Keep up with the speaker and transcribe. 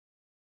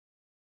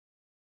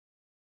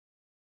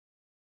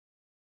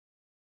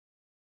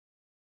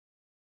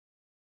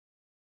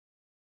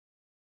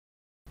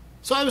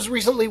So I was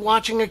recently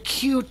watching a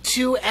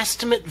Q2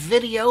 estimate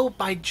video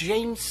by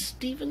James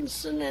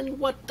Stephenson, and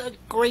what a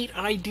great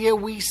idea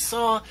we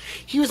saw.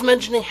 He was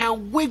mentioning how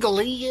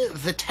wiggly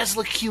the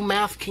TSLAq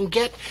math can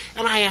get,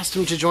 and I asked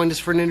him to join us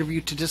for an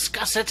interview to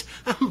discuss it.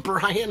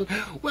 Brian,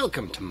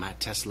 welcome to my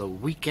Tesla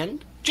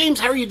weekend. James,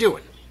 how are you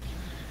doing?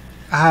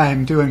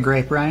 I'm doing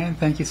great, Brian.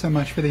 Thank you so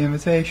much for the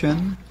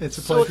invitation. It's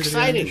a pleasure to be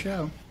on the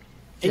show.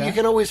 And you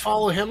can always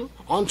follow him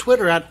on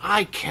Twitter at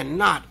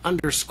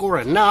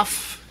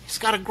ICannot_enough. He's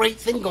got a great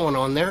thing going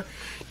on there.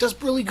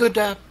 Does really good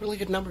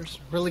numbers,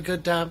 really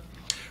good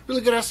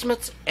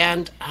estimates,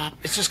 and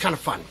it's just kind of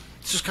fun.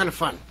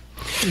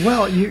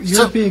 Well,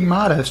 you're being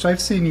modest. I've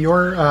seen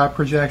your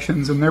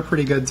projections, and they're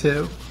pretty good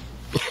too.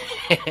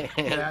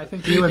 Yeah, I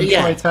think you and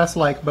Troy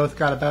TSLAq both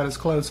got about as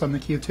close on the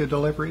Q2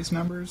 deliveries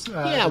numbers.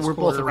 Yeah, we're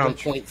both around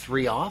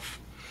 0.3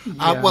 off.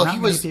 Yeah, well, not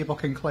many people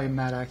can claim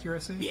that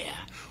accuracy. Yeah.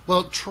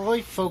 Well,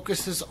 Troy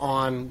focuses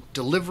on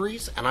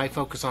deliveries, and I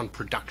focus on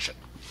production.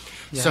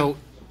 Yeah. So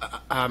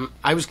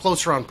I was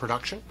closer on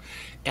production,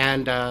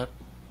 and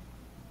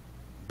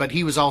but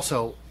he was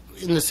also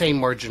in the same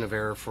margin of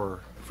error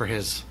for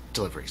his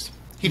deliveries.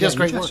 He does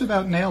great work. You just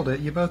about nailed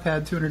it. You both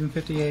had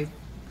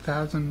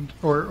 258,000,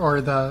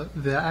 or the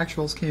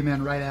actuals came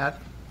in right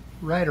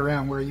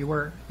around where you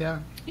were. Yeah.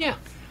 Yeah.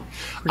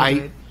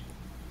 I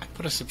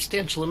put a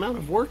substantial amount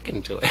of work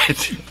into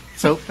it.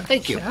 So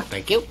thank you. Yeah.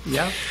 Thank you.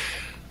 Yeah.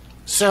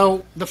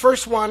 So the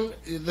first one,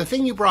 the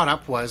thing you brought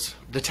up was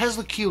the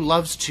TSLAq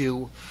loves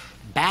to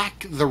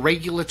back the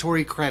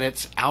regulatory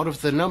credits out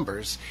of the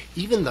numbers,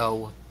 even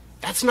though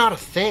that's not a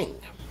thing.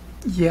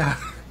 Yeah,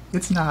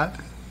 it's not.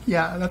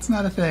 Yeah, that's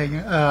not a thing.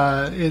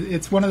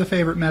 It's one of the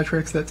favorite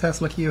metrics that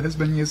TSLAQ has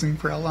been using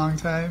for a long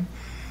time.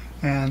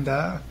 And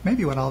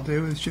maybe what I'll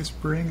do is just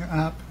bring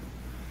up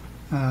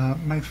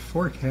my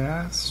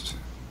forecast.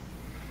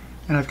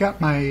 And I've got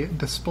my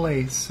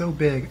display so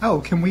big.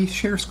 Oh, can we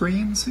share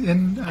screens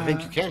in? I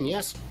think you can.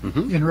 Yes.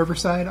 Mm-hmm. In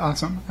Riverside.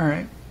 Awesome. All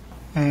right.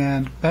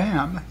 And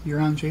bam, you're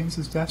on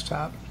James's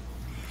desktop.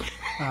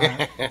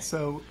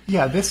 So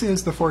yeah, this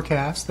is the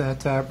forecast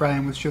that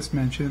Brian was just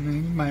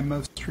mentioning. My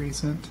most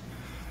recent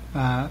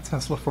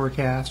Tesla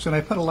forecast, and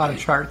I put a lot of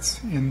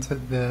charts into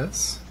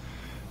this.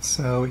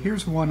 So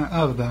here's one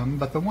of them,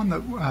 but the one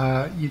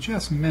that you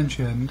just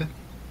mentioned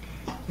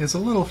is a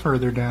little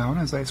further down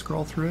as I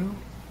scroll through.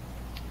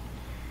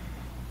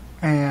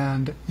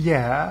 And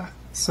yeah,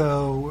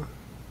 so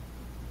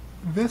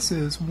this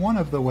is one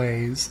of the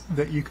ways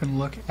that you can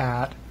look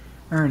at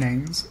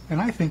earnings,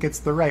 and I think it's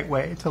the right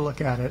way to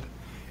look at it.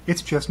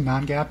 It's just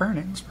non-GAAP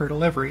earnings per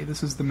delivery.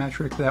 This is the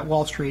metric that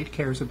Wall Street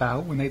cares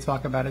about when they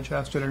talk about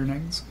adjusted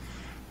earnings.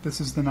 This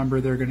is the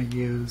number they're going to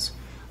use,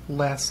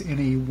 less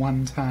any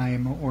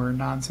one-time or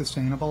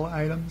non-sustainable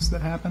items that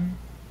happen.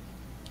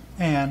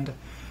 And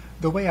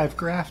the way I've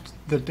graphed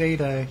the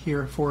data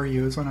here for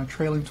you is on a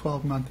trailing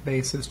 12-month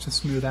basis to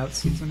smooth out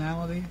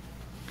seasonality.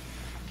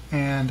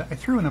 And I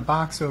threw in a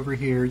box over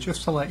here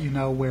just to let you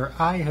know where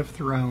I have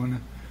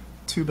thrown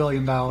 $2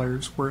 billion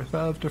worth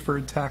of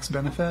deferred tax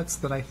benefits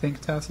that I think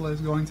Tesla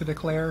is going to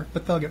declare,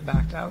 but they'll get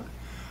backed out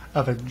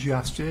of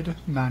adjusted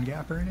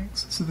non-GAAP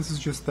earnings. So this is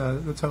just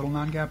the total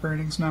non-GAAP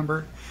earnings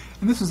number.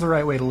 And this is the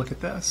right way to look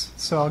at this.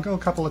 So I'll go a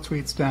couple of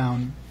tweets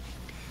down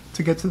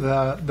to get to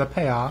the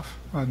payoff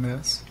on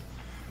this,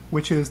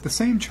 which is the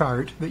same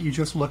chart that you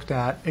just looked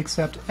at,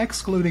 except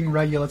excluding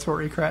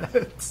regulatory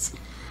credits,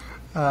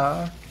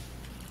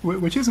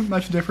 which isn't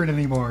much different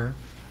anymore.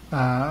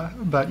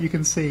 But you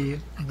can see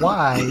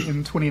why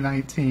in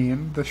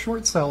 2019 the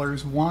short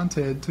sellers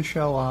wanted to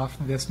show off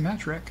this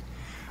metric.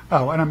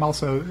 Oh, and I'm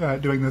also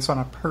doing this on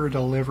a per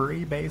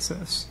delivery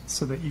basis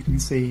so that you can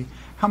see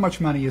how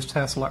much money is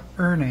Tesla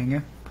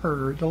earning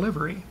per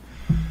delivery.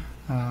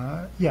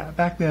 Yeah,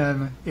 back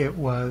then it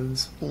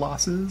was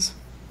losses.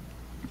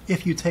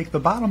 If you take the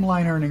bottom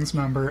line earnings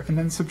number and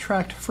then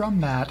subtract from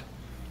that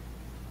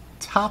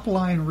top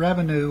line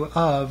revenue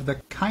of the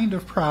kind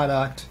of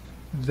product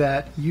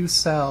that you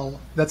sell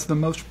that's the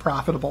most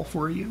profitable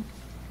for you.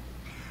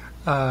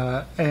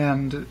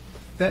 And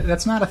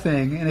that's not a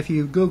thing, and if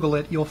you Google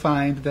it, you'll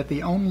find that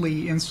the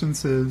only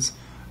instances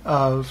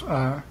of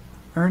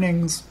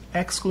earnings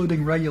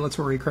excluding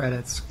regulatory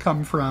credits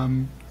come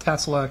from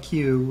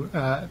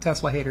TSLAq,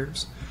 Tesla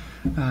haters,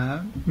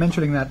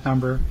 mentioning that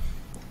number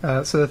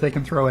so that they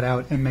can throw it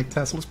out and make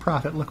Tesla's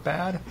profit look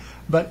bad.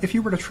 But if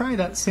you were to try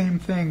that same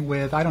thing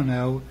with, I don't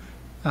know,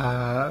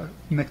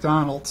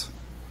 McDonald's,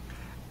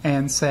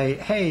 and say,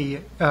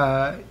 hey,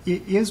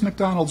 is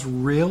McDonald's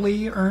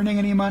really earning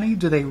any money?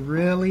 Do they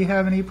really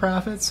have any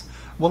profits?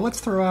 Well, let's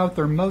throw out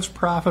their most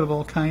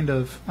profitable kind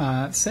of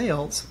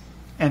sales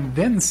and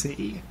then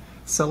see.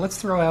 So let's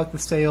throw out the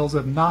sales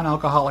of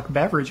non-alcoholic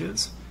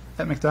beverages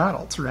at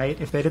McDonald's, right?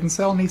 If they didn't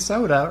sell any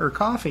soda or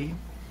coffee,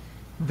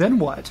 then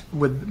what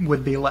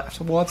would be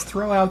left? Well, let's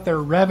throw out their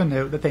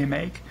revenue that they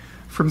make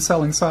from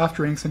selling soft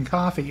drinks and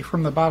coffee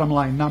from the bottom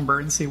line number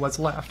and see what's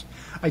left.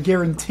 I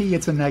guarantee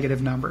it's a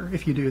negative number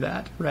if you do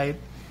that, right?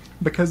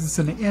 because it's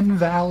an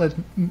invalid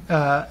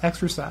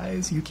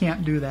exercise. You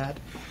can't do that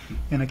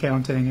in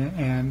accounting,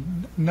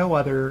 and no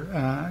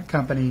other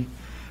company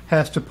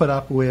has to put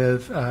up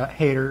with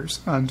haters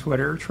on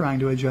Twitter trying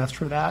to adjust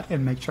for that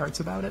and make charts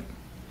about it.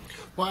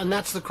 Well, and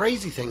that's the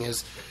crazy thing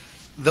is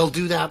they'll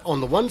do that on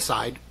the one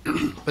side,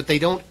 but they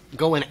don't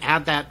go and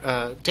add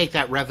that, take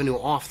that revenue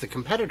off the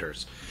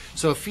competitors.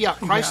 So if Fiat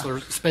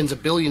Chrysler spends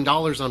 $1 billion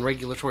on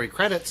regulatory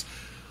credits,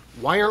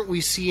 why aren't we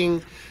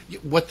seeing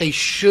what they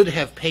should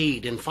have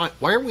paid in fine?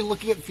 Why aren't we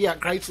looking at Fiat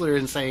Chrysler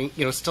and saying,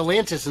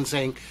 Stellantis and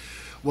saying,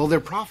 well, their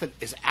profit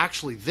is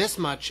actually this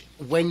much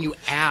when you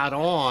add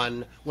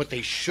on what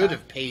they should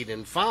have paid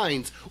in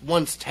fines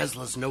once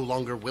Tesla's no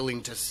longer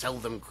willing to sell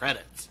them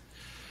credits?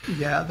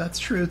 Yeah, that's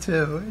true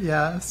too.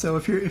 Yeah, so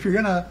if you're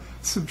going to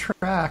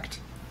subtract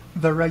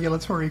the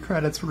regulatory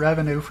credits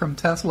revenue from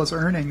Tesla's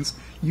earnings,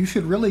 you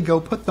should really go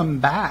put them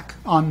back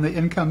on the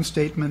income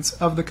statements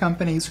of the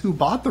companies who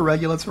bought the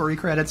regulatory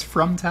credits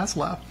from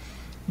Tesla.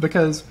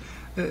 Because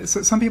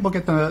some people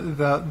get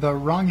the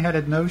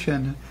wrong-headed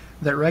notion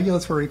that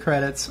regulatory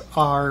credits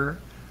are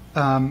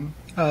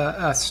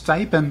a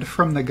stipend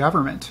from the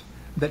government,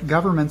 that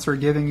governments are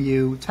giving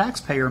you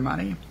taxpayer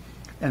money.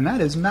 And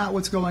that is not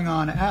what's going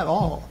on at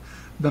all.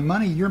 The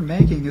money you're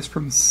making is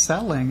from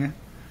selling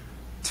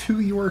to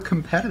your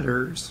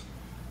competitors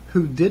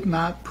who did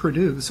not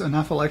produce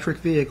enough electric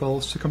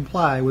vehicles to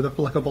comply with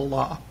applicable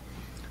law.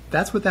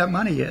 That's what that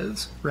money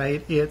is,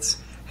 right?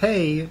 It's,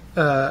 hey,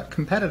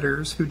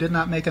 competitors who did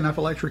not make enough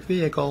electric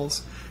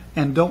vehicles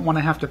and don't want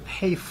to have to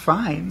pay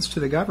fines to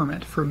the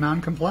government for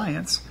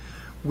non-compliance,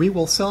 we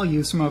will sell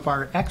you some of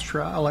our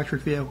extra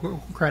electric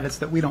vehicle credits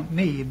that we don't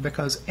need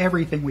because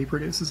everything we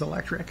produce is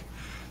electric.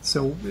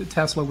 So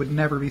Tesla would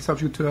never be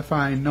subject to a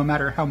fine no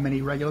matter how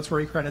many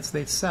regulatory credits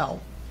they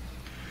sell.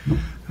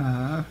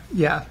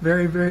 Yeah,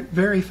 very, very,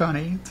 very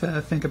funny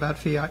to think about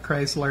Fiat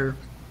Chrysler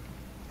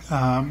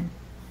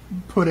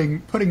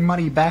putting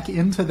money back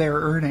into their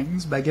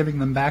earnings by giving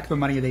them back the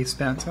money they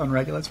spent on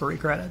regulatory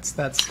credits.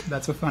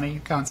 That's a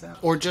funny concept.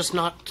 Or just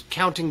not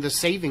counting the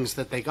savings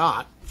that they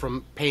got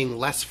from paying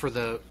less for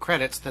the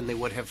credits than they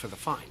would have for the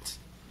fines.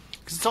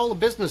 Because it's all a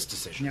business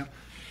decision. Yeah.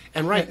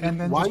 And right, and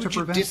then why just would to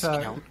you prevent,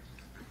 discount?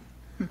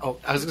 Oh,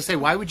 I was going to say,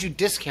 why would you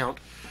discount?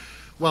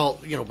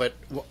 Well,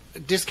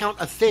 discount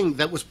a thing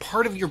that was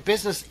part of your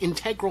business,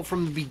 integral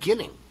from the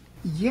beginning.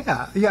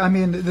 Yeah. I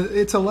mean,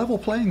 it's a level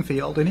playing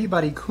field.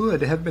 Anybody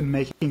could have been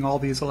making all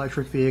these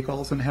electric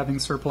vehicles and having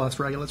surplus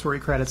regulatory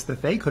credits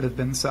that they could have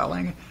been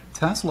selling.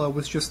 Tesla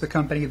was just the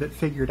company that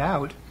figured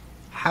out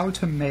how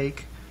to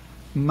make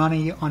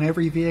money on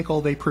every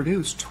vehicle they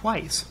produce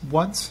twice.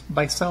 Once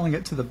by selling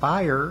it to the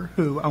buyer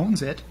who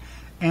owns it,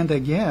 and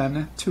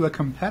again to a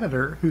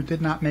competitor who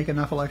did not make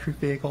enough electric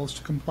vehicles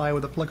to comply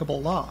with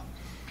applicable law.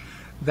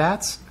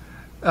 That's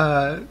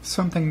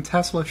something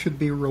Tesla should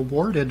be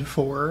rewarded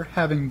for,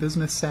 having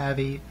business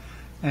savvy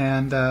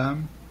and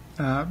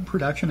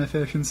production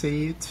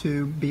efficiency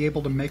to be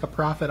able to make a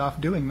profit off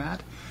doing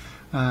that.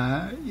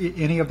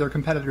 Any of their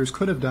competitors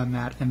could have done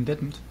that and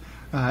didn't.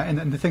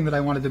 And the thing that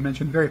I wanted to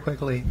mention very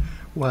quickly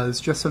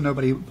was, just so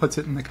nobody puts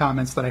it in the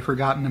comments that I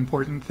forgot an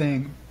important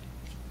thing,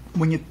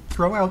 when you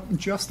throw out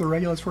just the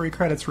regulatory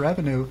credits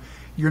revenue,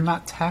 you're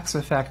not tax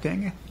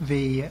affecting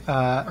the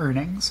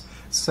earnings.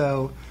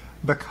 So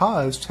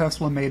because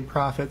Tesla made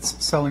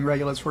profits selling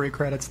regulatory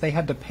credits, they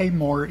had to pay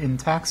more in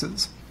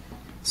taxes.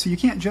 So you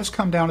can't just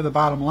come down to the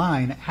bottom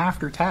line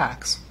after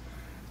tax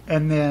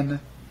and then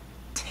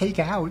take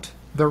out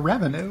the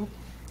revenue,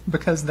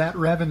 because that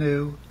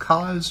revenue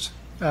caused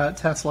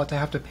Tesla to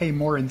have to pay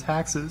more in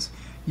taxes.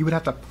 You would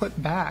have to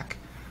put back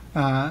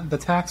the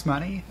tax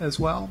money as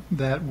well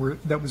that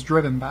was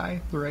driven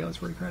by the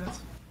regulatory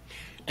credits.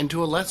 And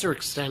to a lesser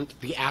extent,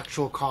 the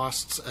actual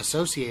costs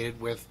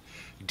associated with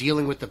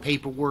dealing with the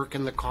paperwork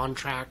and the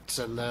contracts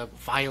and the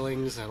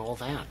filings and all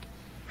that.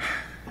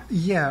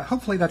 Yeah,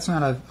 hopefully that's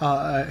not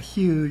a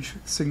huge,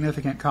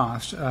 significant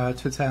cost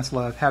to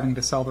Tesla of having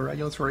to sell the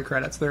regulatory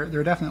credits.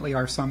 There definitely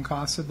are some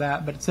costs of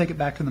that, but to take it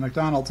back to the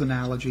McDonald's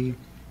analogy,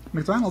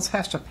 McDonald's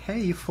has to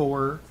pay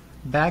for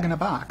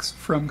bag-in-a-box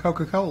from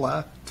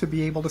Coca-Cola to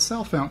be able to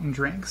sell fountain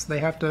drinks. They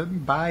have to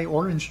buy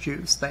orange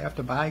juice. They have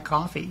to buy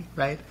coffee,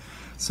 right?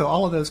 So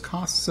all of those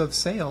costs of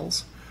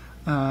sales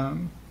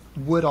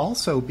would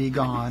also be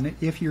gone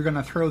if you're going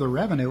to throw the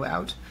revenue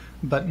out,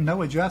 but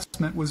no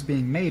adjustment was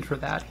being made for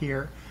that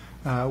here,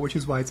 which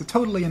is why it's a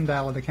totally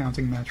invalid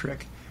accounting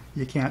metric.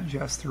 You can't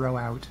just throw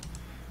out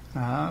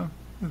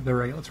the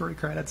regulatory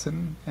credits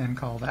and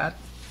call that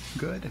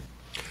good.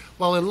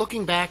 Well, in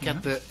looking back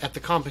at the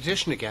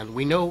competition again,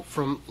 we know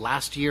from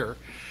last year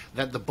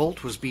that the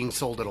Bolt was being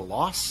sold at a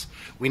loss.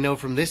 We know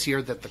from this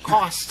year that the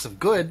costs of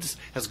goods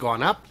has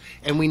gone up,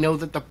 and we know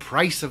that the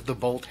price of the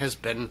Bolt has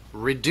been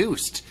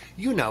reduced.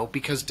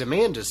 Because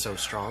demand is so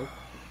strong.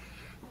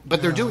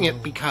 But they're doing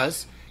it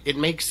because it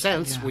makes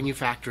sense when you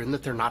factor in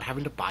that they're not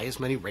having to buy as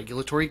many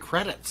regulatory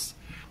credits.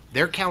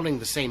 They're counting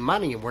the same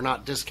money, and we're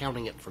not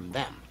discounting it from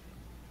them.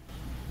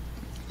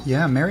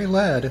 Yeah, Mary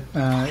led.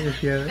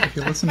 If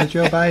you listen to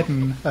Joe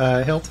Biden,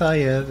 he'll tell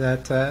you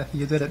that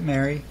you did it,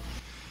 Mary.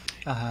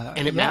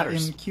 And it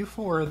matters. In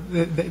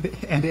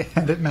Q4,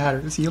 and it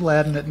matters. You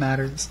led, and it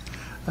matters.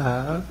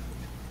 In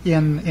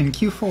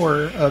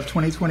Q4 of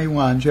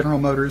 2021, General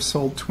Motors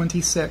sold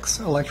 26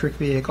 electric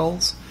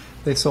vehicles.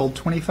 They sold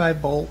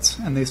 25 Bolts,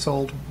 and they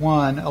sold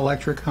 1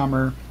 electric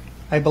Hummer.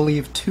 I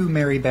believe 2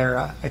 Mary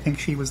Barra. I think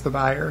she was the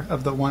buyer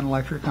of the 1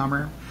 electric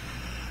Hummer.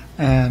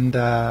 And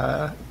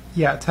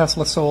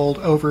Tesla sold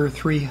over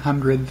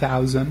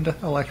 300,000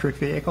 electric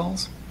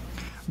vehicles.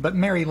 But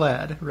Mary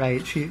led,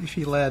 right?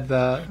 She led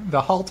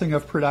the halting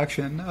of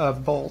production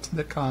of Bolt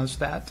that caused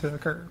that to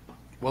occur.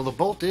 Well, the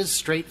Bolt is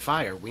straight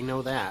fire. We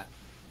know that.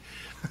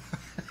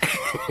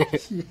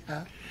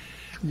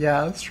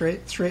 Yeah,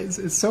 straight.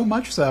 It's so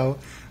much so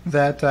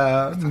that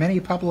many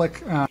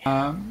public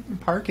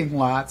parking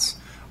lots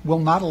will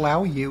not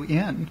allow you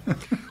in.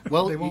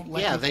 Well, they won't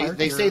let you park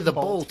they your say the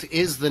Bolt. Bolt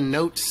is the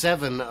Note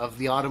 7 of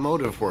the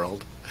automotive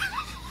world.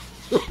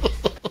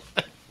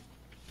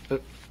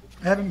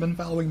 I haven't been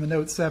following the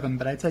Note 7,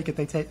 but I take it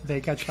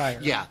they catch fire.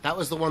 Yeah, that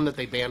was the one that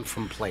they banned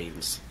from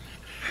planes.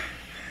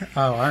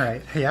 Oh, all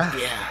right. Yeah.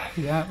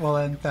 Yeah. Well,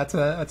 then that's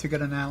a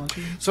good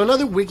analogy. So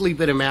another wiggly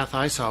bit of math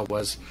I saw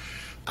was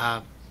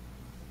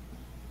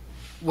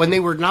when they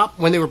were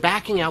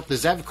backing out the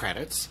ZEV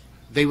credits,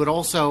 they would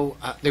also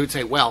they would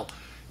say, well,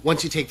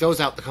 once you take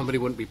those out, the company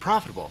wouldn't be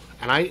profitable.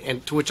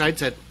 And to which I'd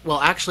said, well,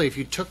 actually, if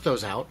you took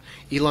those out,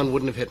 Elon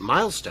wouldn't have hit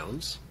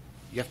milestones.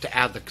 You have to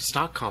add the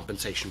stock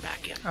compensation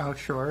back in. Oh,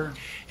 sure.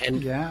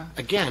 And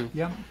again,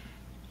 Yep.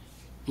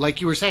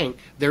 like you were saying,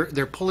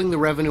 they're pulling the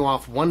revenue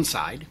off one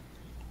side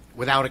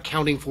without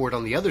accounting for it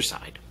on the other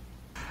side.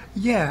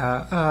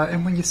 Yeah,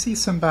 and when you see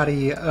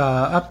somebody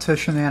up to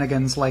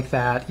shenanigans like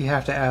that, you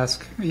have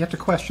to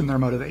question their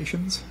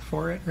motivations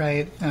for it,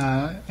 right?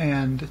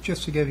 And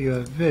just to give you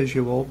a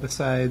visual,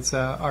 besides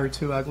our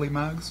 2 ugly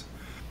mugs.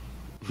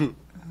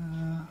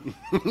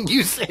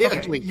 You say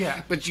ugly,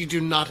 yeah. but you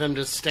do not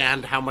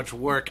understand how much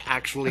work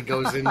actually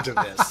goes into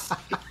this.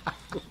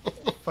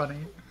 Funny.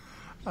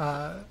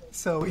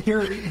 So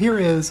here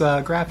is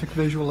a graphic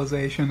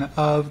visualization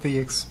of the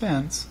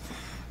expense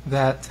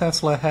that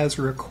Tesla has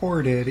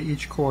recorded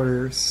each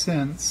quarter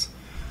since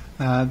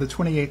the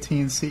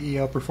 2018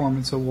 CEO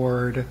Performance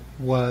Award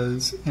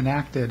was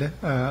enacted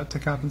to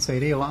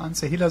compensate Elon.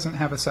 So he doesn't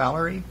have a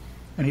salary,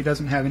 and he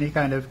doesn't have any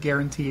kind of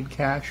guaranteed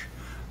cash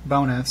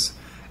bonus.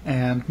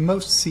 And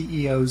most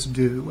CEOs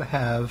do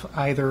have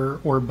either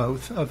or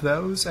both of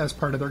those as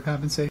part of their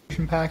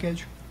compensation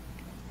package.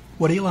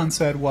 What Elon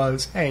said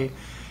was, hey,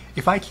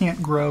 if I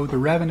can't grow the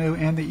revenue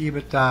and the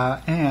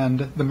EBITDA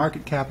and the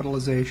market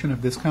capitalization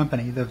of this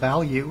company, the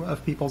value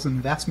of people's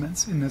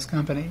investments in this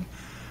company,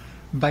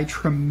 by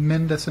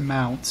tremendous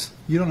amounts,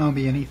 you don't owe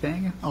me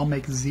anything. I'll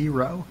make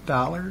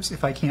 $0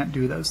 if I can't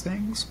do those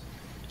things.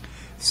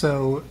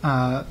 So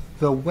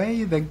the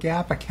way the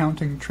GAAP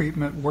accounting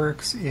treatment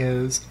works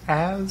is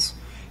as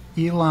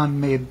Elon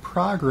made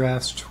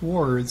progress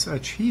towards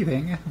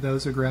achieving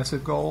those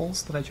aggressive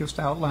goals that I just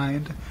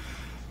outlined,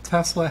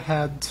 Tesla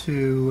had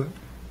to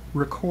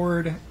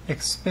record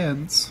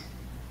expense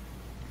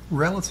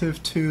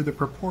relative to the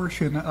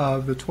proportion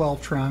of the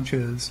 12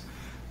 tranches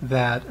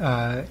that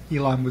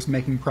Elon was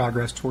making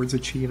progress towards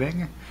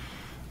achieving.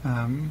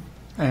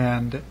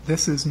 And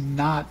this is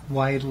not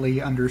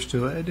widely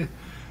understood.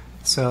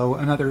 So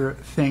another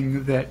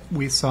thing that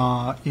we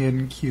saw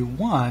in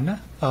Q1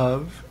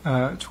 of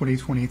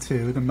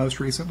 2022, the most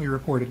recently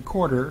reported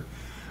quarter,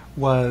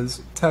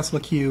 was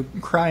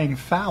TSLAQ crying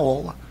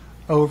foul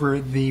over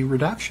the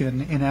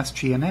reduction in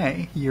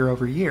SG&A year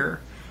over year.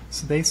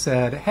 So they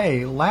said,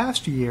 hey,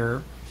 last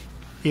year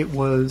it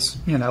was,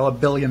 $1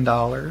 billion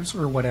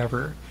or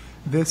whatever.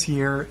 This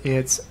year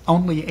it's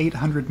only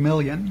 800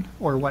 million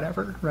or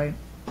whatever, right?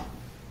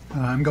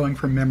 I'm going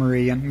from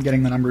memory and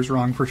getting the numbers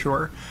wrong for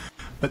sure,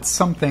 but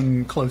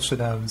something close to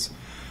those.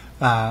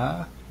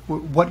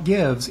 What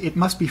gives? It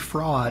must be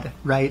fraud,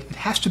 right? It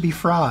has to be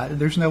fraud.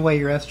 There's no way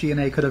your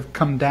SG&A could have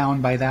come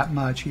down by that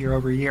much year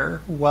over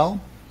year. Well,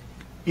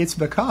 it's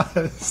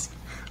because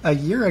a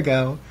year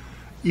ago,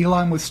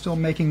 Elon was still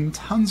making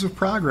tons of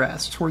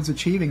progress towards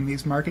achieving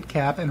these market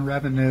cap and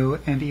revenue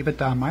and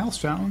EBITDA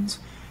milestones.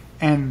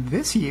 And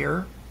this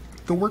year,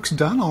 the work's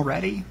done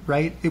already,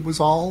 right? It was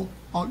all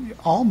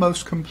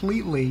almost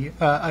completely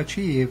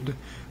achieved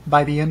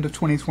by the end of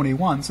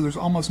 2021, so there's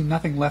almost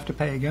nothing left to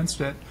pay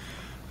against it.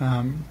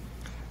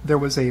 There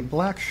was a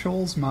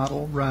Black-Scholes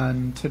model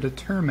run to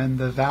determine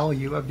the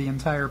value of the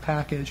entire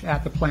package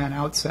at the plan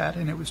outset,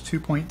 and it was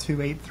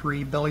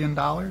 $2.283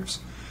 billion.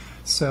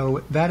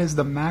 So that is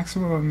the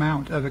maximum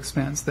amount of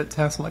expense that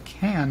Tesla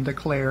can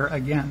declare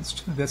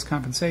against this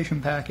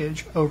compensation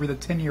package over the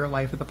 10-year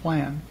life of the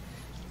plan.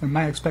 And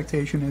my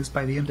expectation is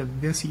by the end of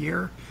this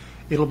year,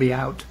 it'll be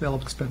out. They'll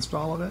have expensed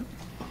all of it.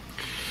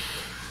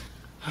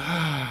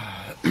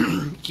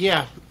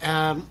 Yeah.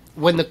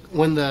 When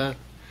the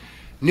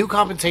new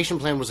compensation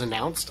plan was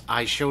announced,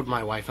 I showed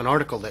my wife an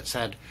article that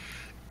said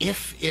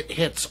if it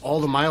hits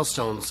all the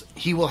milestones,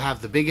 he will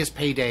have the biggest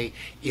payday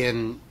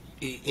in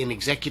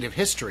executive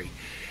history.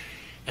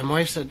 And my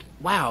wife said,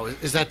 wow,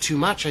 is that too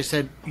much? I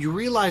said, you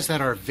realize that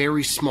our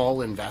very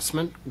small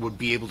investment would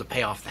be able to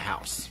pay off the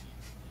house.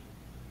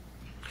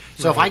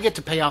 So if I get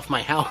to pay off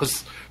my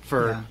house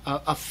for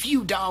a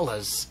few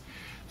dollars,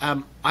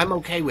 I'm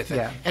okay with it.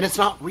 Yeah. And it's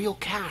not real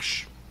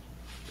cash.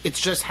 It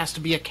just has to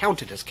be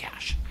accounted as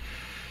cash.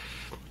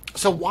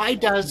 So why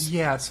does...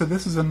 Yeah, so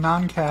this is a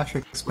non-cash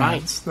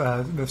expense,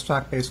 the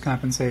stock-based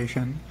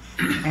compensation.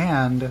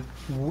 And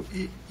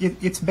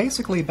it's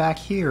basically back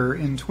here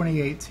in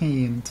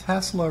 2018,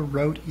 Tesla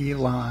wrote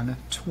Elon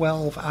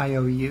 12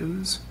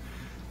 IOUs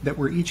that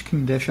were each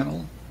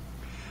conditional.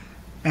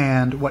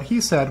 And what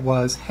he said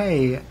was,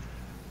 hey,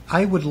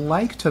 I would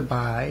like to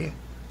buy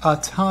a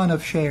ton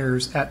of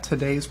shares at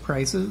today's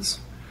prices,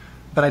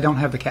 but I don't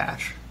have the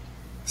cash.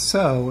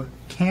 So,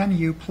 can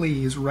you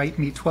please write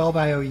me 12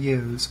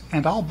 IOUs,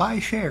 and I'll buy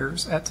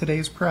shares at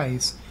today's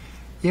price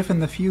if in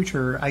the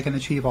future I can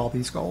achieve all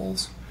these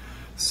goals.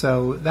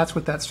 So that's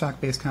what that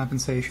stock-based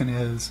compensation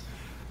is.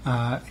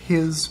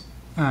 His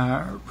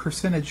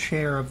percentage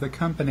share of the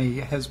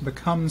company has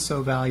become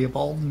so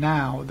valuable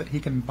now that he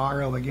can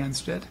borrow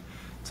against it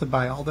to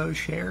buy all those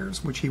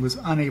shares, which he was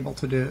unable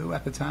to do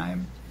at the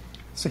time.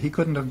 So he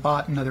couldn't have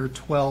bought another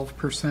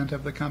 12%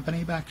 of the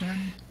company back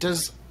then.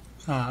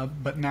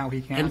 But now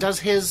he can. And does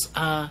his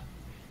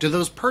do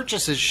those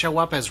purchases show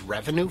up as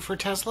revenue for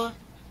Tesla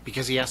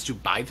because he has to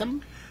buy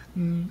them?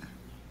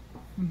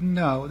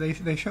 No,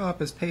 they show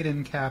up as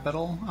paid-in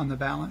capital on the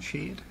balance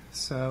sheet.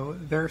 So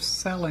they're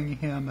selling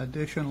him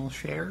additional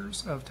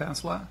shares of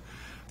Tesla.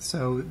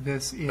 So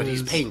this is... But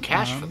he's paying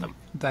cash for them.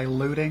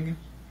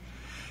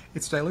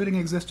 It's diluting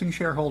existing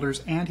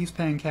shareholders, and he's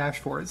paying cash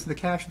for it. So the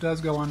cash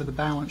does go onto the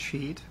balance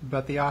sheet,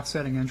 but the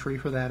offsetting entry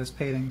for that is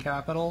paid-in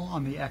capital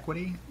on the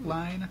equity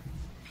line.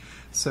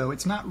 So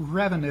it's not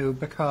revenue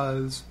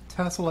because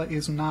Tesla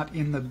is not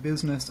in the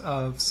business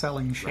of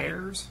selling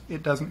shares. Right.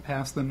 It doesn't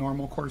pass the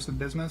normal course of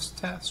business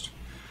test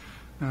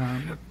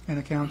in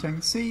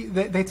accounting. See,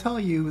 they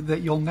tell you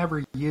that you'll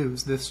never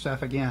use this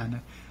stuff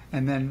again,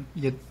 and then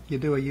you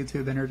do a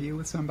YouTube interview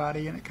with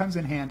somebody, and it comes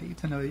in handy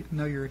to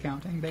know your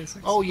accounting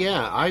basics. Oh,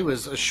 yeah. I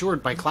was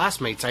assured by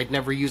classmates I'd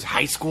never use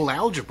high school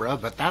algebra,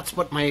 but that's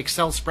what my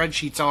Excel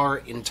spreadsheets are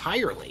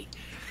entirely.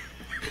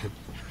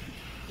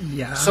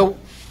 Yeah. So...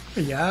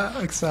 Yeah,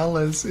 Excel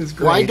is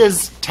great. Why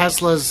does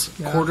Tesla's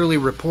quarterly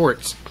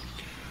reports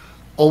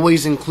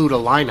always include a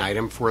line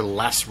item for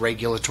less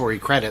regulatory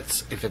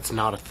credits if it's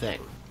not a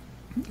thing?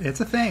 It's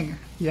a thing.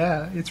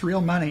 Yeah, it's real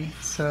money.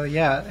 So,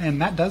 yeah,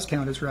 and that does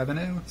count as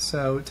revenue.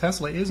 So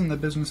Tesla is in the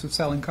business of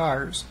selling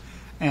cars,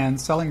 and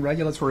selling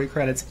regulatory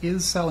credits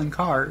is selling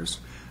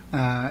cars.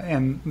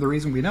 And the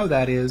reason we know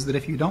that is that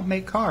if you don't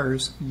make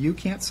cars, you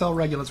can't sell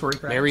regulatory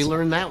credits. Mary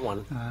learned that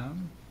one.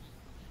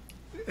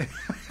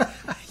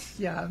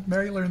 Yeah,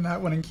 Mary learned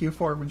that one in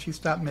Q4 when she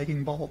stopped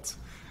making bolts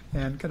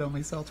and could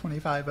only sell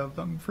 25 of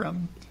them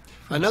from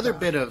Another stock.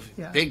 bit of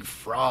big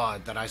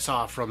fraud that I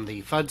saw from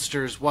the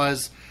FUDsters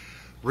was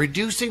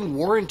reducing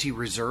warranty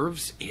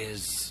reserves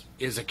is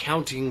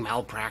accounting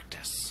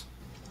malpractice.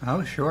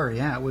 Oh, sure,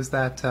 yeah. Was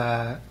that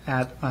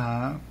at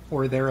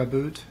or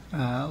thereabout?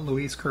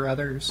 Luis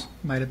Carruthers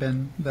might have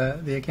been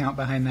the account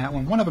behind that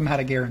one. One of them had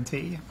a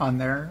guarantee on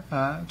their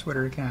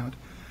Twitter account.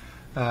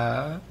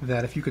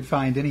 That if you could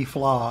find any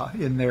flaw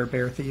in their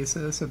bare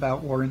thesis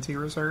about warranty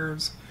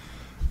reserves,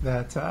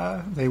 that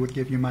they would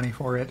give you money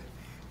for it.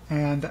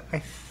 And I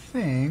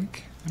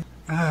think,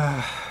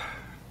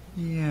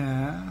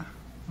 yeah,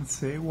 let's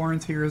see,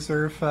 warranty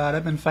reserve FUD.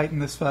 I've been fighting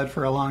this FUD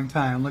for a long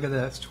time. Look at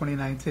this,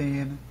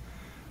 2019.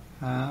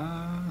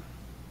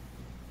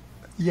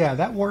 Yeah,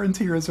 that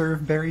warranty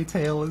reserve berry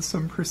tale is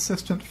some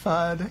persistent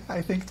FUD.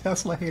 I think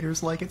Tesla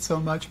haters like it so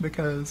much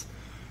because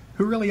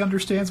who really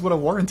understands what a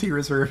warranty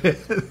reserve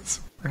is,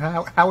 or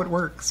how it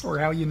works, or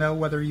how you know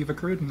whether you've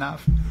accrued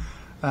enough?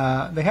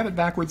 They have it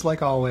backwards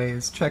like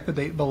always. Check the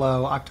date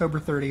below, October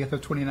 30th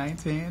of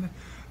 2019.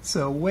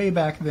 So way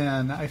back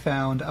then, I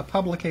found a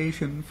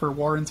publication for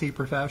warranty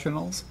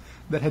professionals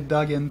that had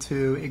dug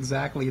into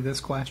exactly this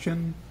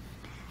question,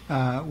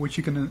 which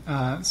you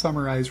can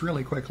summarize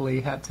really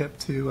quickly. Hat tip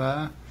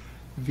to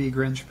V.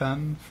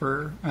 Grinchpen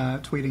for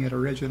tweeting it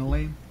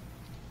originally.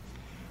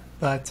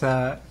 But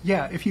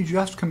yeah, if you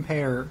just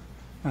compare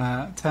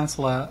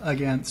Tesla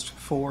against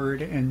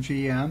Ford and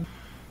GM,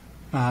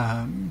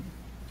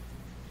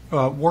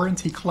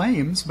 warranty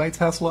claims by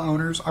Tesla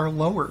owners are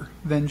lower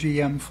than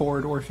GM,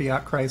 Ford, or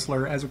Fiat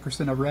Chrysler as a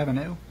percent of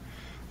revenue.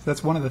 So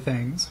that's one of the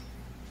things.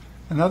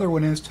 Another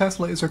one is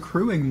Tesla is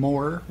accruing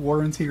more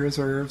warranty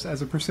reserves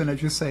as a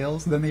percentage of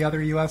sales than the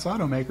other U.S.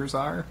 automakers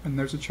are, and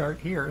there's a chart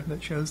here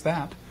that shows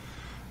that.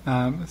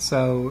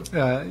 So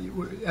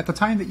at the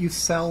time that you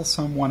sell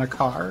someone a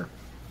car,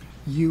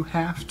 you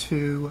have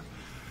to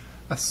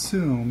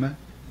assume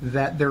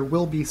that there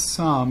will be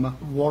some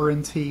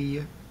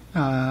warranty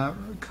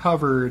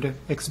covered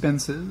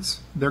expenses.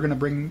 They're going to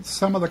bring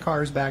some of the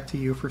cars back to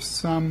you for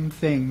some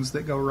things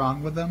that go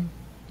wrong with them.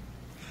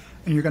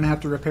 and you're going to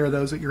have to repair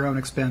those at your own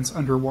expense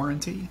under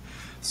warranty.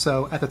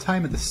 So at the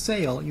time of the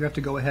sale, you have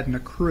to go ahead and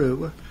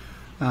accrue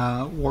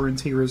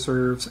warranty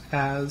reserves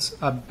as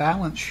a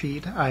balance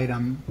sheet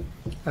item,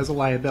 as a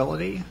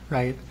liability,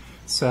 right?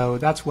 So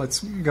that's what's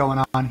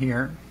going on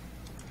here.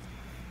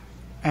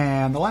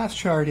 And the last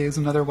chart is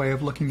another way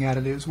of looking at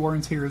it is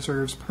warranty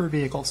reserves per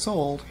vehicle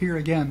sold. Here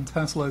again,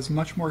 Tesla is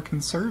much more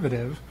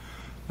conservative,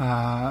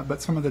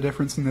 but some of the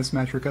difference in this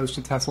metric goes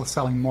to Tesla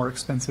selling more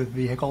expensive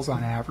vehicles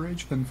on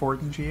average than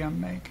Ford and GM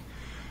make.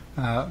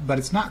 But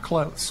it's not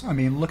close. I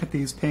mean, look at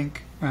these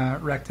pink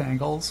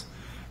rectangles.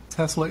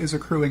 Tesla is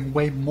accruing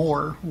way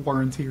more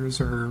warranty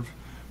reserve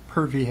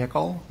per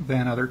vehicle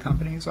than other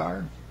companies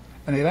are.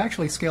 And they've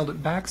actually scaled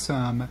it back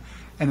some,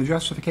 and the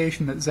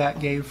justification that Zach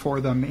gave for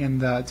them in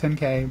the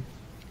 10K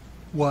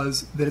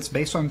was that it's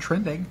based on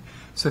trending.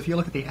 So if you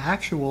look at the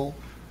actual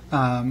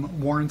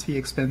warranty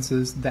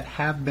expenses that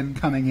have been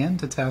coming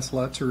into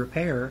Tesla to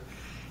repair,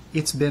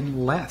 it's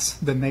been less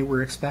than they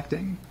were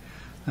expecting.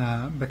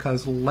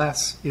 Because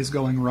less is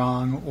going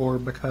wrong, or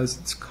because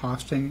it's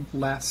costing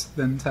less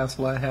than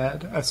Tesla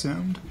had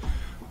assumed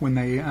when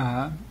they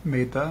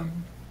made the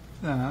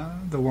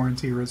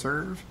warranty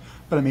reserve.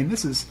 But I mean,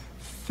 this is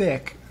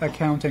thick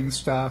accounting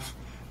stuff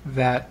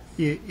that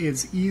it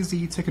is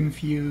easy to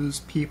confuse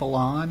people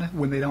on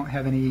when they don't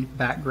have any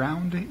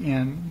background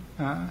in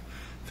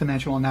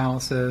financial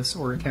analysis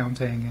or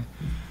accounting.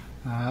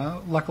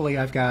 Luckily,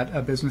 I've got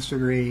a business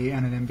degree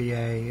and an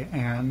MBA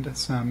and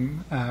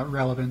some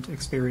relevant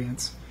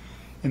experience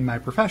in my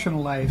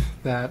professional life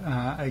that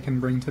I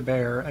can bring to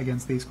bear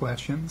against these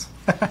questions.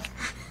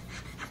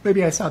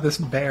 Maybe I saw this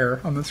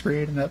bear on the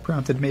screen and that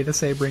prompted me to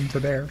say bring to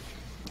bear.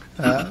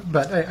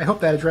 But I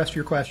hope that addressed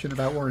your question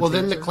about warranty. Well,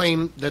 then the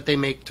claim that they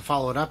make to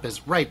follow it up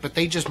is, right, but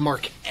they just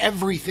mark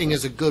everything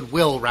as a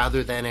goodwill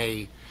rather than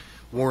a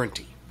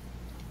warranty.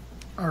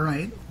 All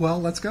right, well,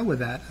 let's go with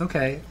that.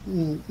 Okay,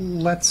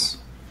 let's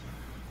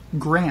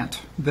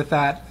grant that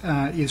that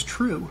is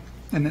true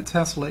and that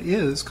Tesla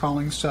is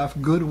calling stuff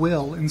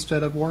goodwill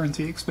instead of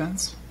warranty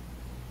expense.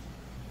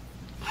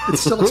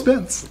 It's still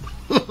expense.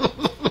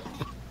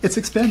 It's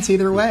expense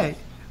either way.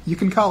 You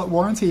can call it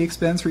warranty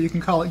expense or you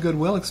can call it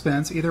goodwill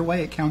expense. Either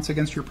way, it counts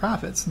against your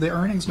profits. The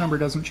earnings number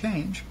doesn't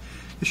change.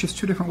 It's just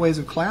two different ways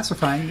of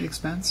classifying the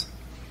expense,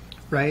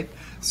 right?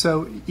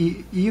 So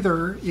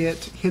either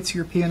it hits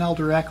your P&L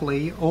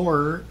directly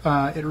or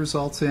it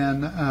results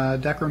in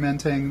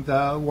decrementing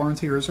the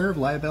warranty reserve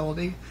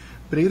liability.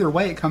 But either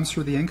way, it comes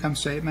through the income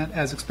statement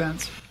as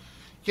expense.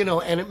 You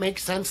know, and it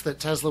makes sense that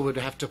Tesla would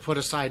have to put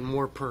aside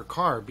more per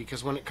car,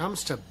 because when it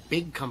comes to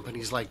big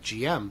companies like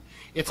GM,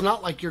 it's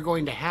not like you're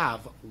going to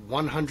have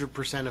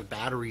 100% of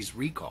batteries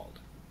recalled.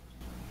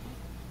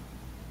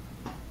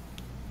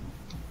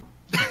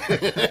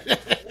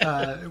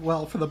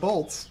 Well, for the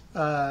Bolts,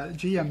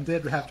 GM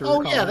did have to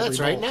recall. Oh, yeah, that's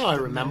right. Bolt. Now I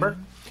remember.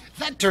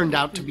 That turned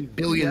out to be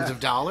billions of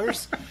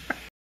dollars.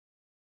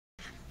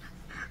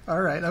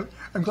 All right.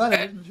 I'm glad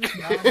I didn't just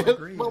nod and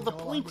agree. Well, the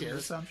point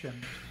is,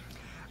 assumption.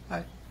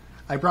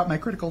 I brought my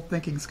critical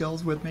thinking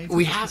skills with me to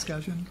this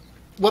discussion.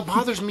 What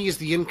bothers me is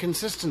the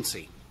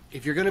inconsistency.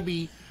 If you're going to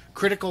be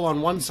critical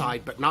on one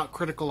side but not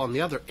critical on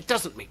the other, it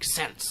doesn't make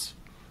sense.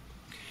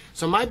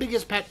 So my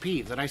biggest pet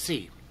peeve that I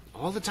see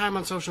all the time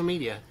on social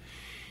media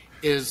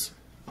is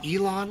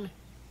Elon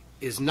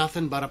is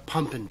nothing but a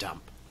pump and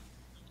dump.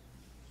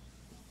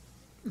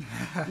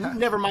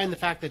 Never mind the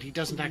fact that he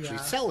doesn't actually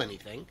sell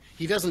anything.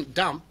 He doesn't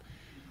dump.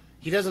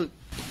 He doesn't,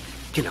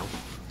 you know.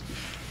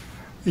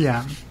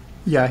 Yeah.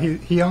 Yeah,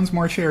 he owns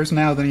more shares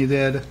now than he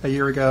did a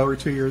year ago or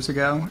 2 years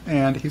ago,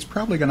 and he's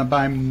probably going to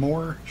buy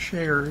more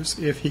shares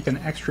if he can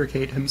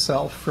extricate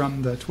himself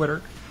from the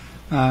Twitter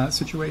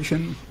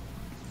situation.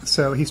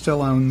 So he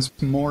still owns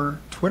more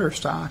Twitter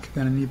stock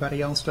than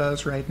anybody else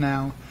does right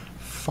now,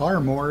 far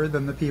more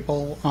than the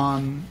people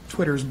on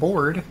Twitter's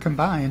board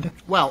combined.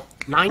 Well,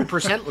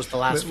 9% was the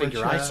last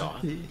figure I saw.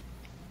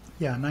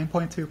 Yeah,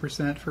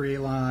 9.2% for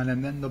Elon,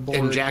 and then the board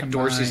and Jack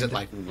combined, Dorsey's at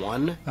like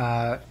 1?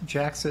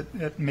 Jack's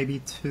at maybe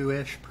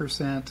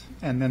 2-ish%,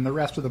 and then the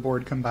rest of the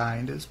board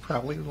combined is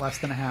probably less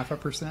than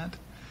 0.5%.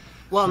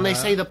 Well, and they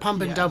say the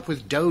pump and dump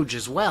with Doge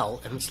as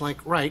well, and it's like,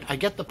 right, I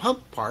get the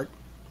pump part,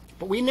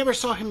 but we never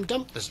saw him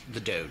dump the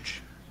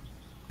Doge.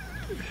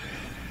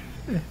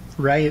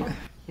 Right.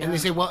 And they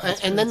say, well,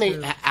 and then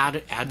they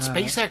add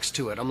SpaceX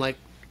to it. I'm like,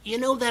 you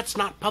know, that's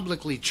not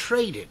publicly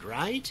traded,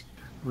 right?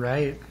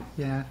 Right.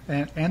 Yeah,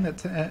 and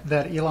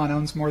that Elon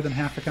owns more than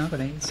half the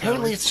company. So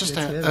apparently, it's just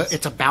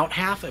it's about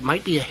half. It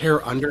might be a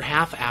hair under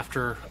half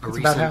after a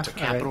recent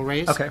capital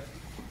raise. Okay.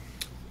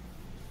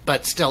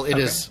 But still, it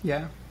is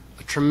a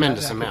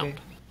tremendous amount.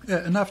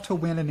 Enough to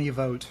win any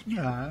vote.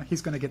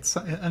 He's going to get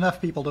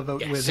enough people to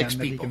vote with him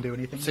that he can do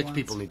anything. 6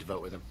 people need to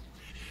vote with him.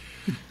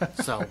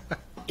 So,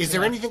 is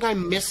there anything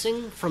I'm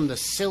missing from the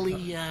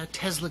silly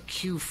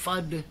TSLAq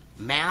FUD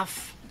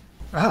math?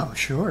 Oh,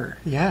 sure.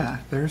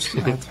 Yeah, there's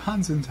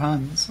tons and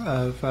tons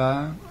of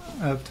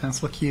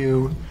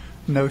TSLAQ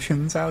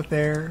notions out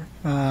there.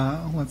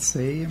 Let's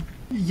see.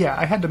 Yeah,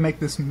 I had to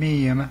make this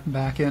meme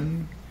back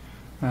in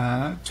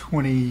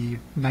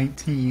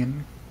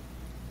 2019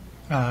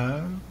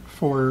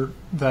 for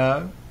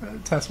the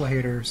Tesla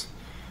haters,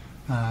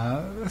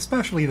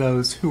 especially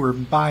those who are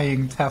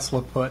buying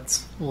Tesla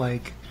puts,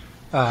 like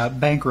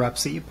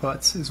bankruptcy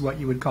puts is what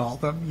you would call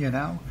them, you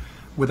know,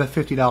 with a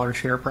 $50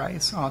 share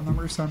price on them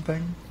or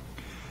something.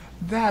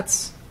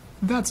 That's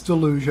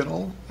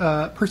delusional,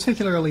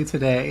 particularly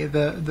today.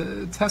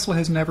 The Tesla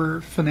has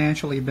never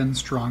financially been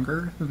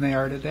stronger than they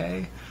are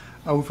today.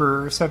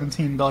 Over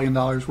 $17 billion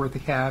worth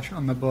of cash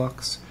on the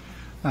books,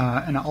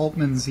 an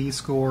Altman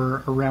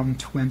Z-score around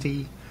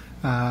 20,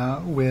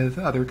 with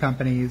other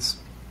companies,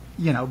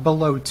 you know,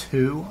 below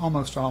 2,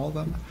 almost all of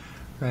them,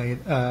 right?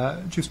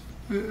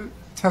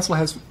 Tesla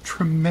has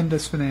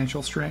tremendous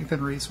financial strength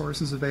and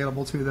resources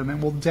available to them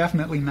and will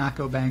definitely not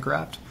go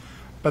bankrupt.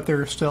 But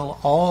there are still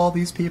all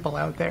these people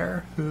out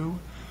there who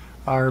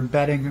are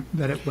betting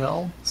that it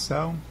will.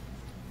 So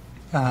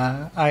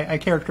I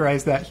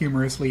characterize that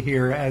humorously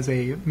here as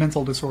a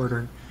mental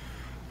disorder,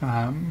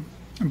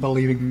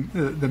 believing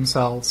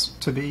themselves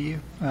to be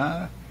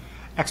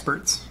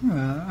experts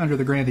under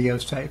the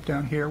grandiose type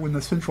down here, when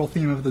the central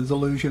theme of the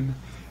delusion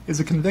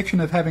is a conviction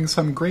of having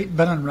some great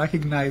but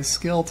unrecognized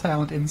skill,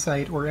 talent,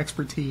 insight, or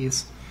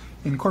expertise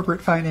in corporate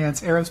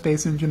finance,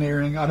 aerospace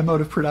engineering,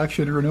 automotive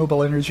production,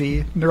 renewable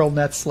energy, neural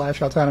nets /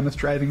 autonomous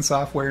driving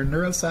software,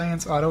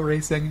 neuroscience, auto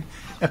racing,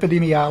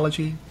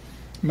 epidemiology,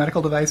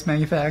 medical device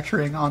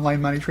manufacturing,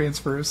 online money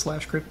transfers /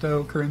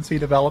 cryptocurrency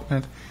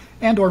development,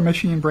 and or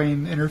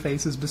machine-brain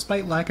interfaces,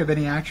 despite lack of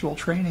any actual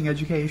training,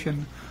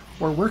 education,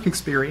 or work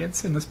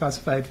experience in the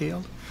specified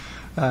field.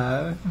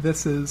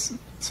 This is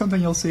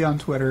something you'll see on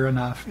Twitter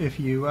enough if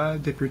you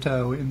dip your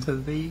toe into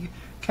the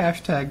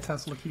hashtag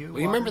TSLAq. Well,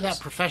 you remember that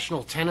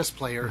professional tennis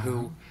player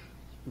who,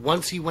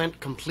 once he went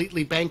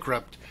completely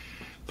bankrupt,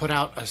 put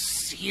out a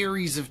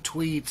series of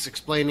tweets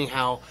explaining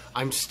how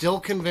I'm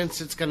still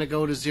convinced it's going to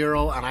go to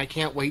zero and I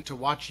can't wait to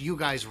watch you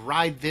guys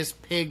ride this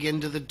pig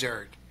into the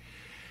dirt.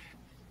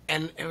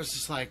 And it was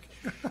just like,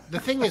 the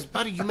thing is,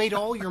 buddy, you made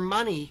all your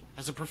money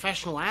as a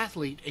professional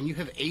athlete and you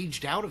have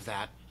aged out of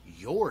that.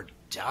 You're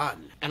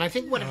done. And I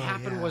think what had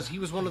happened was he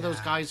was one of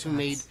those guys who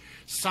made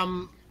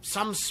some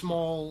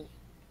small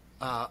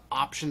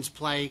options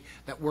play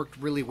that worked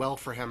really well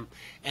for him,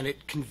 and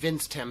it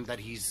convinced him that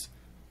he's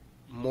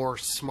more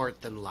smart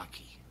than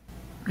lucky.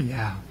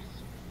 Yeah,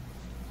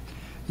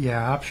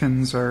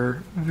 options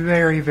are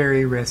very,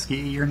 very risky.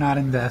 You're not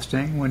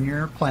investing when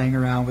you're playing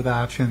around with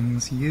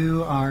options.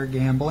 You are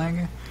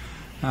gambling,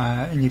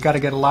 and you've got to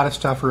get a lot of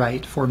stuff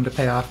right for them to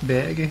pay off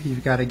big.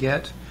 You've got to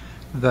get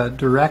the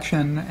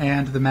direction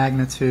and the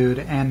magnitude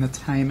and the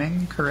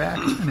timing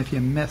correct, and if you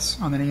miss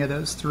on any of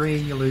those three,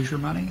 you lose your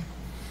money.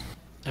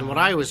 And what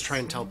I always try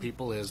and tell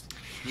people is,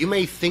 you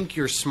may think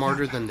you're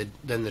smarter than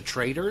the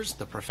traders,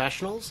 the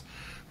professionals,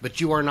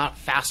 but you are not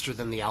faster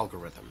than the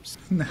algorithms.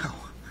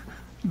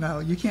 No,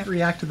 you can't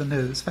react to the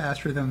news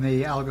faster than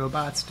the algo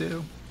bots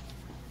do,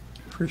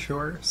 for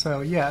sure.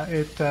 So yeah,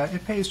 it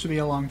pays to be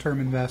a long-term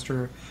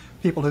investor.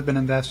 People who've been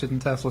invested in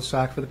Tesla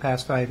stock for the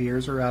past 5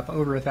 years are up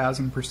over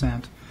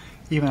 1,000%,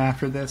 even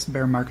after this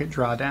bear market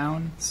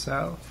drawdown.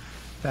 So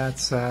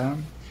that's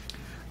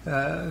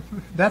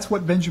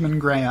what Benjamin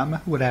Graham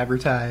would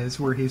advertise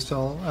were he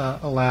still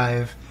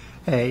alive.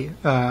 Hey,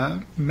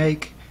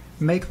 make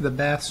the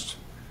best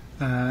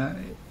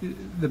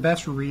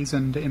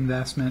reasoned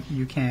investment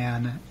you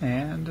can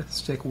and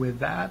stick with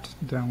that.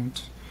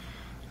 Don't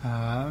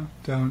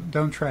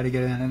try to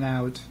get in and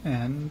out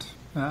and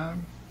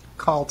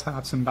call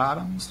tops and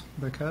bottoms,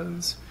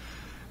 because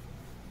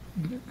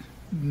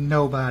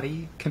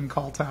nobody can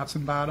call tops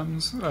and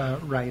bottoms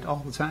right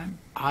all the time.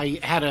 I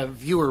had a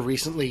viewer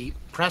recently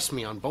press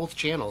me on both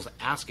channels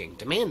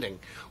demanding,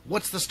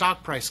 what's the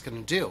stock price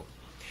going to do?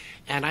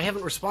 And I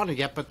haven't responded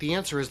yet, but the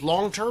answer is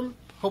long term,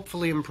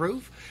 hopefully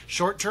improve.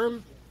 Short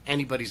term,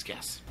 anybody's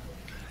guess.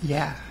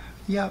 Yeah.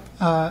 Yep.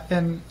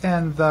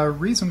 And the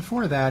reason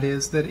for that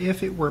is that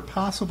if it were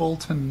possible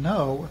to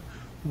know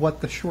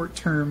what the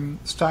short-term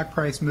stock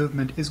price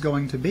movement is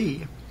going to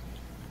be,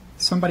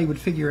 somebody would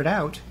figure it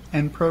out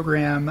and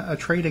program a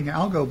trading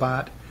algo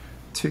bot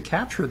to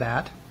capture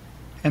that,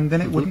 and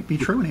then it wouldn't be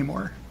true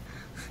anymore,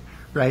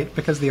 right?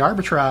 Because the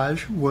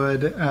arbitrage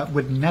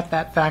would net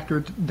that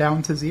factor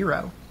down to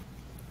zero.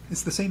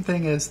 It's the same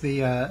thing as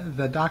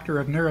the doctor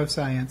of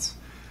neuroscience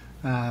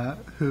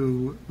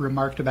who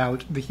remarked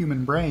about the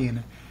human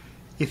brain.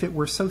 If it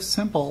were so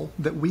simple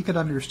that we could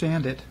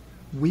understand it,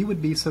 we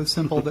would be so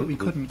simple that we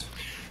couldn't.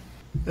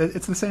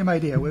 It's the same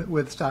idea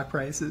with stock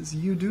prices.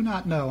 You do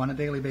not know on a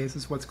daily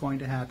basis what's going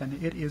to happen.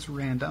 It is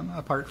random,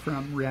 apart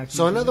from reacting.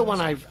 So another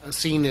one I've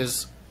seen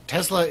is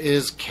Tesla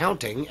is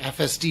counting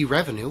FSD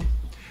revenue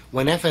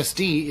when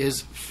FSD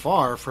is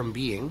far from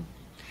being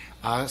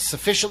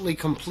sufficiently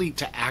complete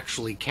to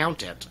actually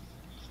count it.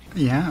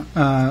 Yeah,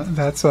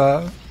 that's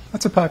a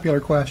popular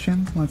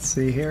question. Let's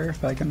see here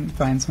if I can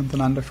find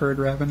something on deferred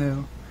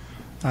revenue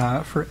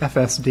for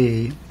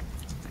FSD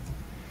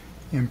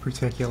in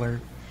particular.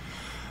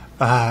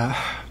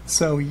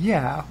 So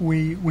yeah,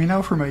 we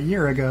know from a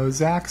year ago,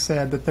 Zach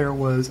said that there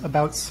was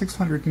about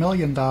 $600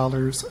 million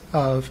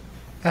of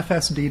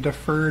FSD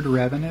deferred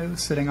revenue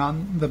sitting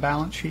on the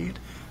balance sheet.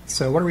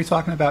 So what are we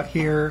talking about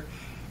here?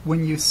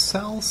 When you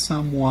sell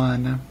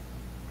someone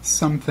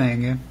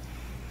something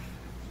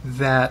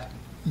that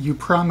you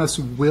promise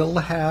will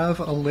have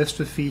a list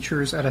of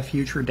features at a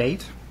future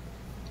date,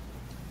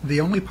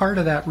 the only part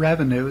of that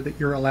revenue that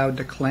you're allowed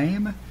to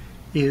claim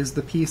is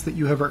the piece that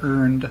you have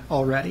earned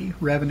already.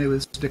 Revenue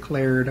is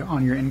declared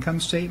on your income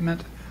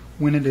statement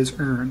when it is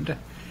earned.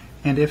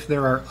 And if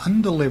there are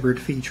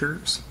undelivered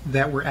features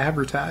that were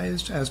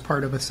advertised as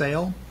part of a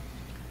sale,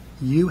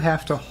 you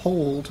have to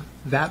hold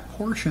that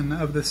portion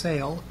of the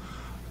sale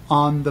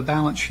on the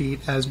balance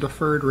sheet as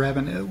deferred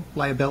revenue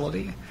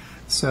liability.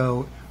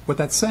 So what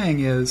that's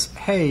saying is,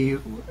 hey,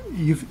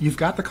 you've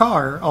got the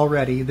car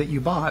already that you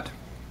bought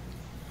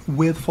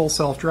with full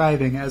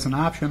self-driving as an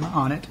option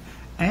on it,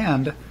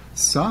 and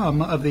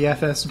some of the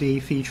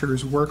FSD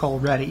features work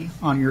already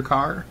on your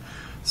car.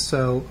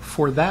 So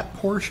for that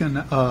portion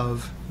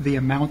of the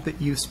amount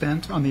that you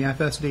spent on the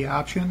FSD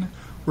option,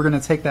 we're going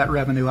to take that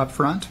revenue up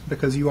front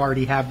because you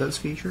already have those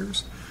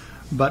features.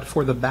 But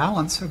for the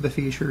balance of the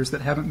features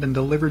that haven't been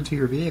delivered to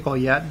your vehicle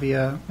yet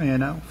via,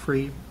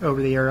 free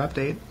over-the-air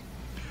update,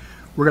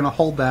 we're going to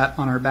hold that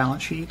on our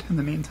balance sheet in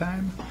the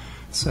meantime.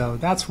 So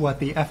that's what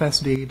the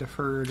FSD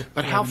deferred.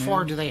 But how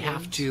far do they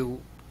have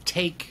to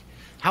take?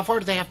 How far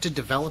do they have to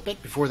develop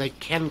it before they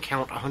can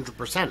count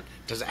 100%?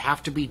 Does it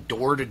have to be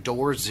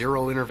door-to-door,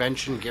 zero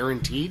intervention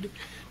guaranteed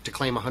to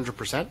claim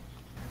 100%?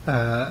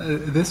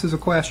 This is a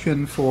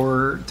question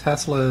for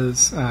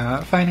Tesla's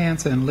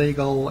finance and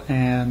legal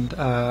and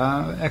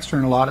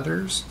external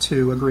auditors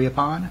to agree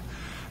upon.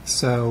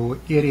 So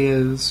it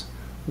is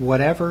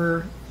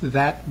whatever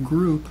that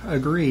group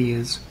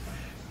agrees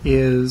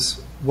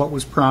is what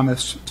was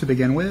promised to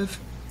begin with.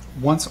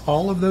 Once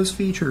all of those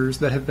features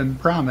that have been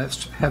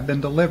promised have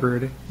been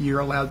delivered, you're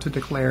allowed to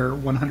declare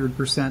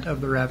 100% of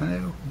the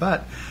revenue.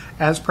 But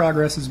as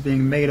progress is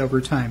being made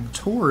over time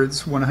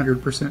towards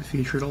 100%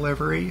 feature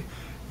delivery,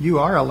 you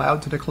are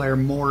allowed to declare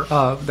more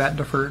of that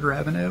deferred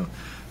revenue.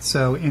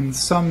 So in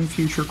some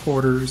future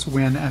quarters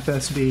when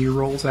FSD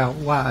rolls out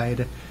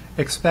wide,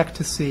 expect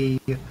to see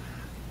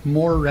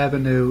more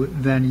revenue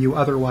than you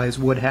otherwise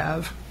would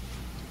have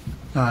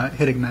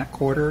hitting that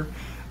quarter,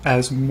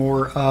 as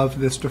more of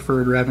this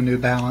deferred revenue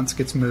balance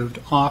gets moved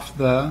off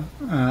the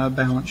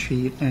balance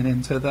sheet and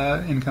into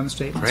the income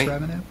statement's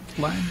revenue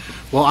line.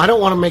 Well, I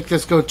don't want to make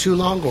this go too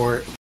long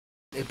or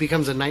it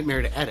becomes a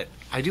nightmare to edit.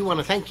 I do want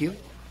to thank you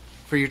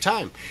for your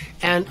time.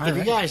 And if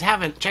you guys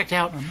haven't checked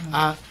out,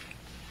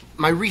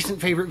 my recent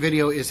favorite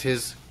video is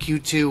his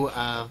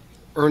Q2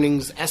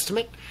 earnings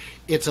estimate.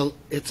 It's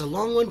a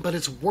long one, but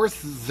it's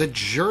worth the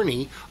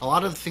journey. A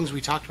lot of the things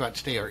we talked about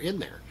today are in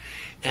there.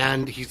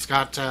 And he's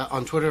got,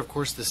 on Twitter, of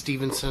course, the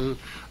Stephenson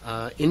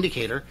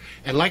indicator.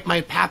 And like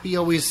my pappy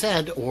always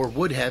said, or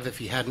would have if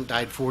he hadn't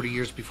died 40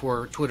 years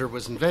before Twitter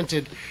was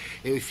invented,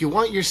 if you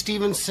want your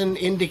Stephenson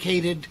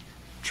indicated,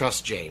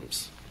 trust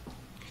James.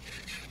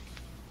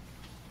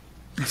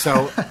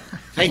 So,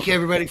 thank you,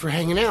 everybody, for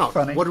hanging out.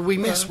 Funny. What did we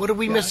miss? What did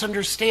we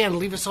misunderstand?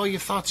 Leave us all your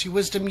thoughts, your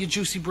wisdom, your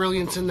juicy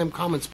brilliance in them comments